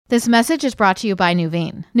This message is brought to you by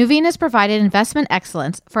Nuveen. Nuveen has provided investment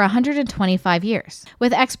excellence for 125 years.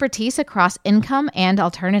 With expertise across income and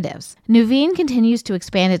alternatives, Nuveen continues to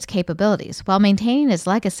expand its capabilities while maintaining its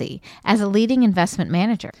legacy as a leading investment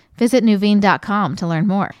manager. Visit Nuveen.com to learn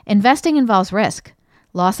more. Investing involves risk.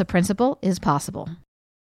 Loss of principal is possible.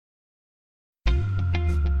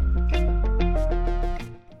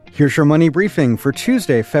 Here's your money briefing for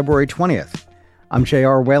Tuesday, February 20th. I'm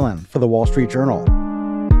J.R. Whalen for the Wall Street Journal.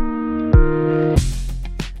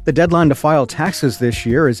 The deadline to file taxes this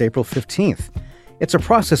year is April 15th. It's a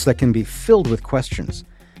process that can be filled with questions.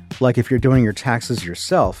 Like if you're doing your taxes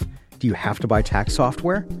yourself, do you have to buy tax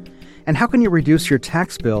software? And how can you reduce your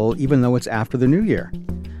tax bill even though it's after the new year?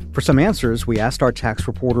 For some answers, we asked our tax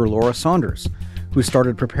reporter Laura Saunders, who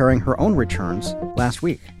started preparing her own returns last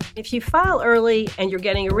week. If you file early and you're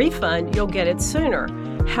getting a refund, you'll get it sooner.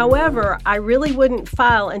 However, I really wouldn't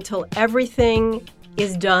file until everything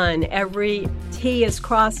is done. Every T is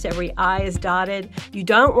crossed, every I is dotted. You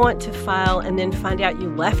don't want to file and then find out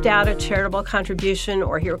you left out a charitable contribution,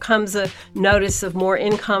 or here comes a notice of more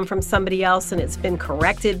income from somebody else and it's been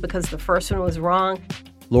corrected because the first one was wrong.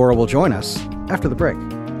 Laura will join us after the break.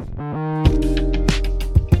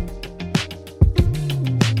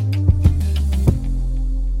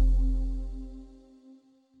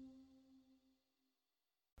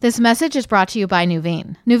 This message is brought to you by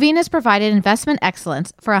Nuveen. Nuveen has provided investment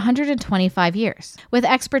excellence for 125 years. With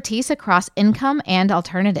expertise across income and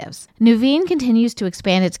alternatives, Nuveen continues to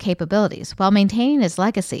expand its capabilities while maintaining its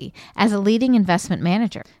legacy as a leading investment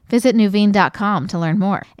manager. Visit Nuveen.com to learn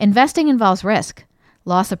more. Investing involves risk.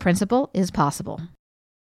 Loss of principal is possible.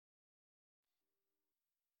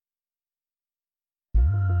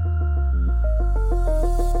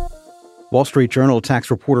 Wall Street Journal tax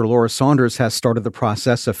reporter Laura Saunders has started the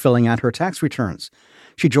process of filling out her tax returns.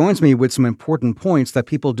 She joins me with some important points that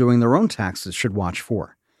people doing their own taxes should watch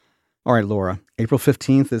for. All right, Laura, April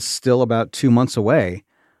 15th is still about 2 months away.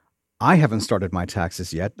 I haven't started my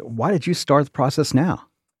taxes yet. Why did you start the process now?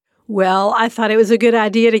 Well, I thought it was a good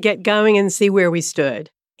idea to get going and see where we stood.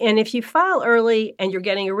 And if you file early and you're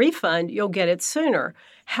getting a refund, you'll get it sooner.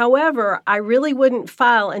 However, I really wouldn't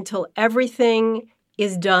file until everything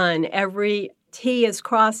is done. Every T is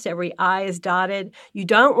crossed, every I is dotted. You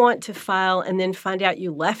don't want to file and then find out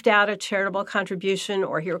you left out a charitable contribution,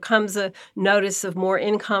 or here comes a notice of more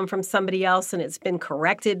income from somebody else and it's been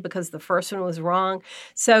corrected because the first one was wrong.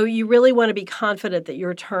 So you really want to be confident that your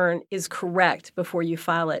return is correct before you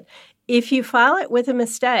file it. If you file it with a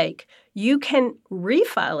mistake, you can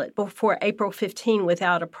refile it before April 15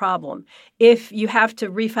 without a problem. If you have to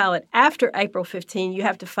refile it after April 15, you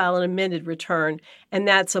have to file an amended return, and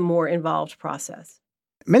that's a more involved process.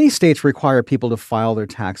 Many states require people to file their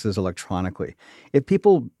taxes electronically. If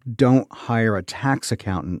people don't hire a tax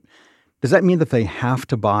accountant, does that mean that they have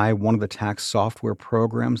to buy one of the tax software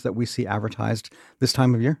programs that we see advertised this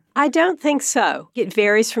time of year? I don't think so. It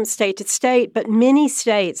varies from state to state, but many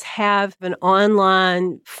states have an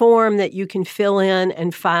online form that you can fill in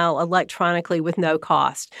and file electronically with no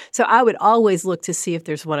cost. So I would always look to see if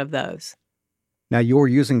there's one of those. Now, you're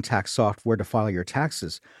using tax software to file your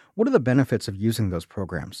taxes. What are the benefits of using those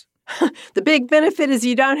programs? The big benefit is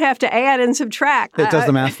you don't have to add and subtract. It does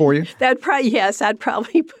the math for you? Yes, I'd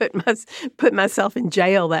probably put myself in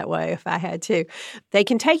jail that way if I had to. They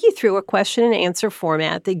can take you through a question and answer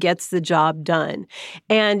format that gets the job done.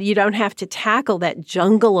 And you don't have to tackle that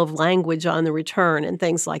jungle of language on the return and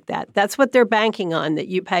things like that. That's what they're banking on, that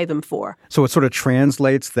you pay them for. So it sort of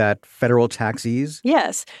translates that federal tax ease?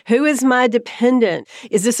 Yes. Who is my dependent?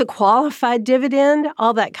 Is this a qualified dividend?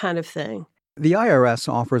 All that kind of thing. The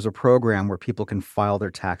IRS offers a program where people can file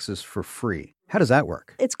their taxes for free. How does that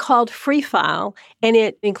work? It's called Free File, and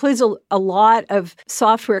it includes a lot of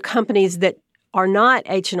software companies that are not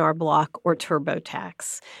H&R Block or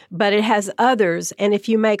TurboTax, but it has others. And if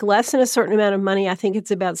you make less than a certain amount of money, I think it's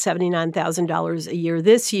about $79,000 a year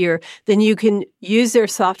this year, then you can use their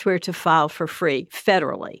software to file for free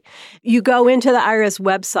federally. You go into the IRS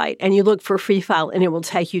website and you look for Free File, and it will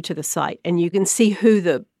take you to the site, and you can see who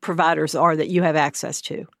the providers are that you have access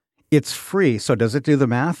to. It's free, so does it do the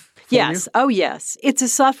math for Yes. you? Oh, yes. It's a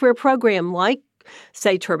software program like,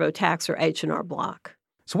 say, TurboTax or H&R Block.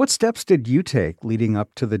 So what steps did you take leading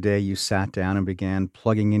up to the day you sat down and began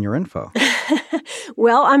plugging in your info?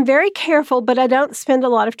 Well, I'm very careful, but I don't spend a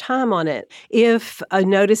lot of time on it. If a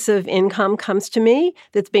notice of income comes to me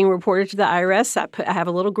that's being reported to the IRS, I have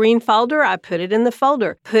a little green folder. I put it in the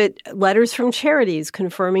folder. Put letters from charities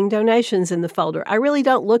confirming donations in the folder. I really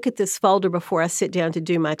don't look at this folder before I sit down to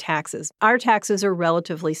do my taxes. Our taxes are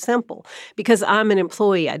relatively simple because I'm an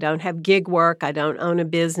employee. I don't have gig work. I don't own a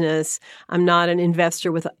business. I'm not an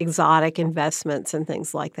investor with exotic investments and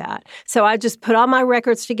things like that. So I just put all my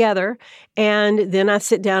records together and then I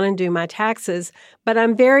sit down and do my taxes. But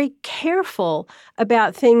I'm very careful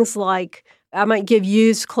about things like I might give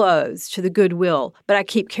used clothes to the Goodwill, but I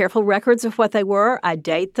keep careful records of what they were. I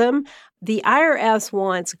date them. The IRS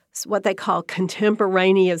wants what they call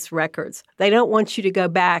contemporaneous records. They don't want you to go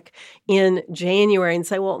back in January and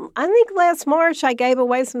say, well, I think last March I gave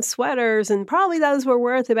away some sweaters and probably those were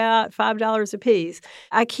worth about $5 a piece.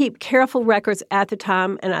 I keep careful records at the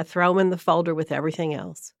time and I throw them in the folder with everything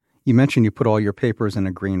else. You mentioned you put all your papers in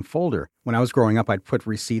a green folder. When I was growing up, I'd put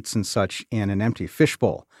receipts and such in an empty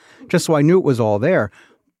fishbowl, just so I knew it was all there.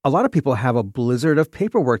 A lot of people have a blizzard of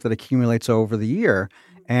paperwork that accumulates over the year,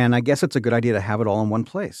 and I guess it's a good idea to have it all in one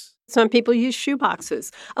place. Some people use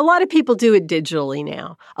shoeboxes. A lot of people do it digitally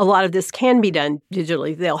now. A lot of this can be done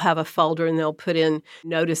digitally. They'll have a folder and they'll put in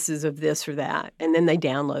notices of this or that, and then they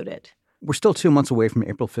download it. We're still 2 months away from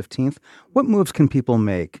April 15th. What moves can people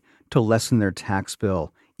make to lessen their tax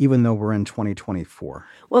bill, even though we're in 2024?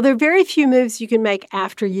 Well, there are very few moves you can make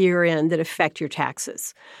after year end that affect your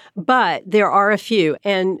taxes. But there are a few,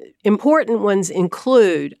 and important ones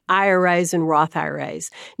include IRAs and Roth IRAs.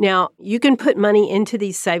 Now, you can put money into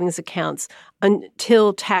these savings accounts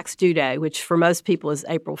until tax due day, which for most people is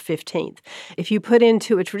April 15th. If you put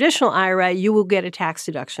into a traditional IRA, you will get a tax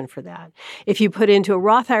deduction for that. If you put into a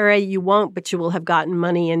Roth IRA, you won't, but you will have gotten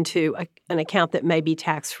money into an account that may be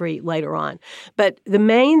tax-free later on. But the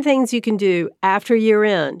main things you can do after year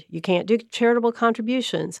end, you can't do charitable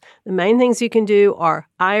contributions. The main things you can do are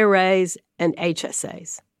IRAs and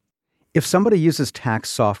HSAs. If somebody uses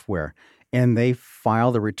tax software and they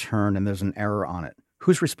file the return and there's an error on it,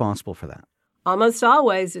 who's responsible for that? Almost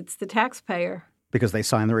always, it's the taxpayer. Because they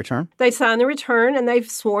sign the return? They sign the return and they've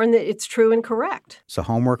sworn that it's true and correct. So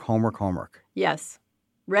homework, homework, homework. Yes.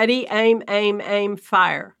 Ready, aim, aim, aim,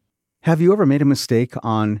 fire. Have you ever made a mistake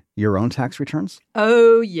on your own tax returns?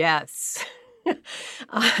 Oh, yes.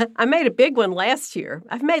 I made a big one last year.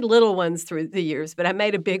 I've made little ones through the years, but I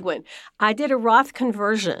made a big one. I did a Roth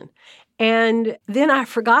conversion. And then I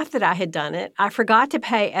forgot that I had done it. I forgot to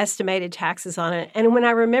pay estimated taxes on it. And when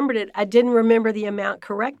I remembered it, I didn't remember the amount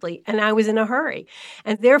correctly, and I was in a hurry.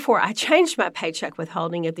 And therefore, I changed my paycheck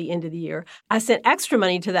withholding at the end of the year. I sent extra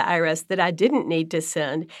money to the IRS that I didn't need to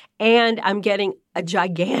send, and I'm getting a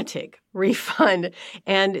gigantic refund.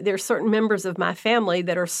 And there are certain members of my family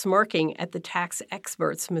that are smirking at the tax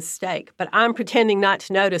expert's mistake, but I'm pretending not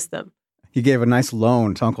to notice them. You gave a nice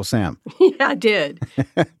loan to Uncle Sam. Yeah, I did.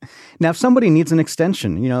 Now, if somebody needs an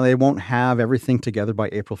extension, they won't have everything together by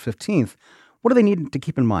April 15th. What do they need to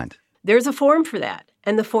keep in mind? There's a form for that,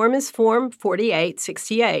 and the form is Form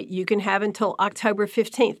 4868. You can have until October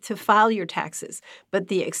 15th to file your taxes, but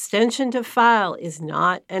the extension to file is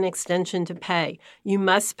not an extension to pay. You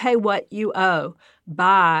must pay what you owe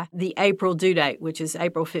by the April due date, which is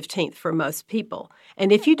April 15th for most people.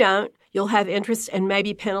 And if you don't, you'll have interest and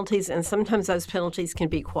maybe penalties, and sometimes those penalties can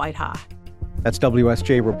be quite high. That's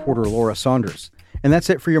WSJ reporter Laura Saunders. And that's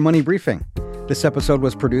it for your Money Briefing. This episode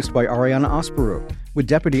was produced by Ariana Osperu with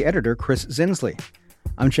deputy editor Chris Zinsley.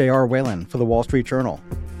 I'm J.R. Whalen for The Wall Street Journal.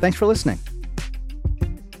 Thanks for listening.